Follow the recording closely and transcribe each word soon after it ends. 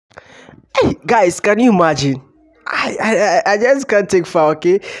Hey, guys, can you imagine? I just can't take far.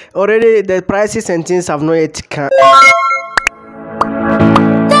 Okay, already the prices and things have not yet come.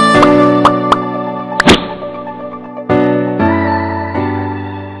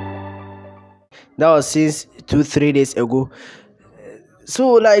 That was since 2 3 days ago.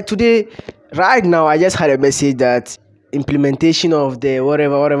 So like today, right now, I just had a message that implementation of the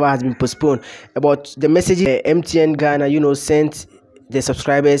whatever has been postponed. About the message MTN Ghana, sent the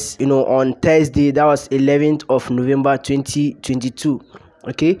subscribers, on Thursday. That was 11th of November 2022.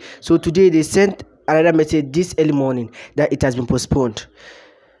 Okay, so today they sent another message this early morning that it has been postponed.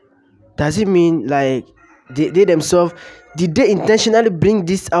 Does it mean like they themselves, did they intentionally bring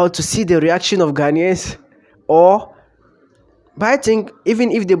this out to see the reaction of Ghanaians, or? But I think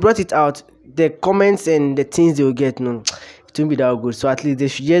even if they brought it out, the comments and the things they will get, no, it won't be that good. So at least they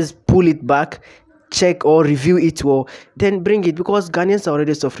should just pull it back, check or review it well, then bring it, because Ghanaians are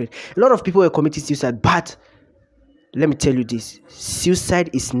already suffering. A lot of people are committing suicide, but let me tell you this: suicide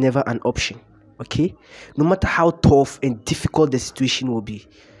is never an option. Okay, no matter how tough and difficult the situation will be,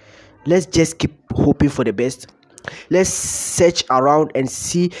 let's just keep hoping for the best. Let's search around and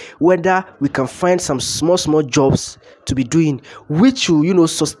see whether we can find some small jobs to be doing, which will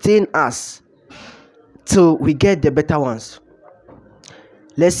sustain us till we get the better ones.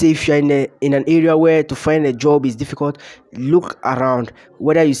 Let's say if you're in an area where to find a job is difficult, look around,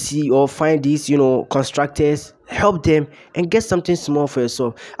 whether you see or find these constructors, help them and get something small for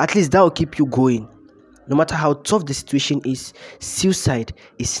yourself. At least that will keep you going. No matter how tough the situation is, suicide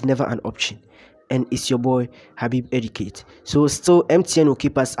is never an option. And it's your boy Habib Educate. So still MTN will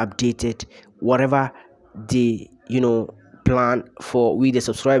keep us updated whatever they plan for we the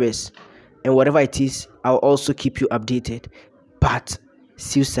subscribers, and whatever it is, I'll also keep you updated. But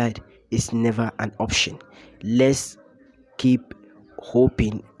suicide is never an option. Let's keep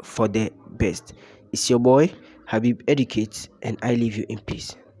hoping for the best. It's your boy Habib Educate, and I leave you in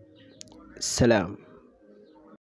peace. Salam.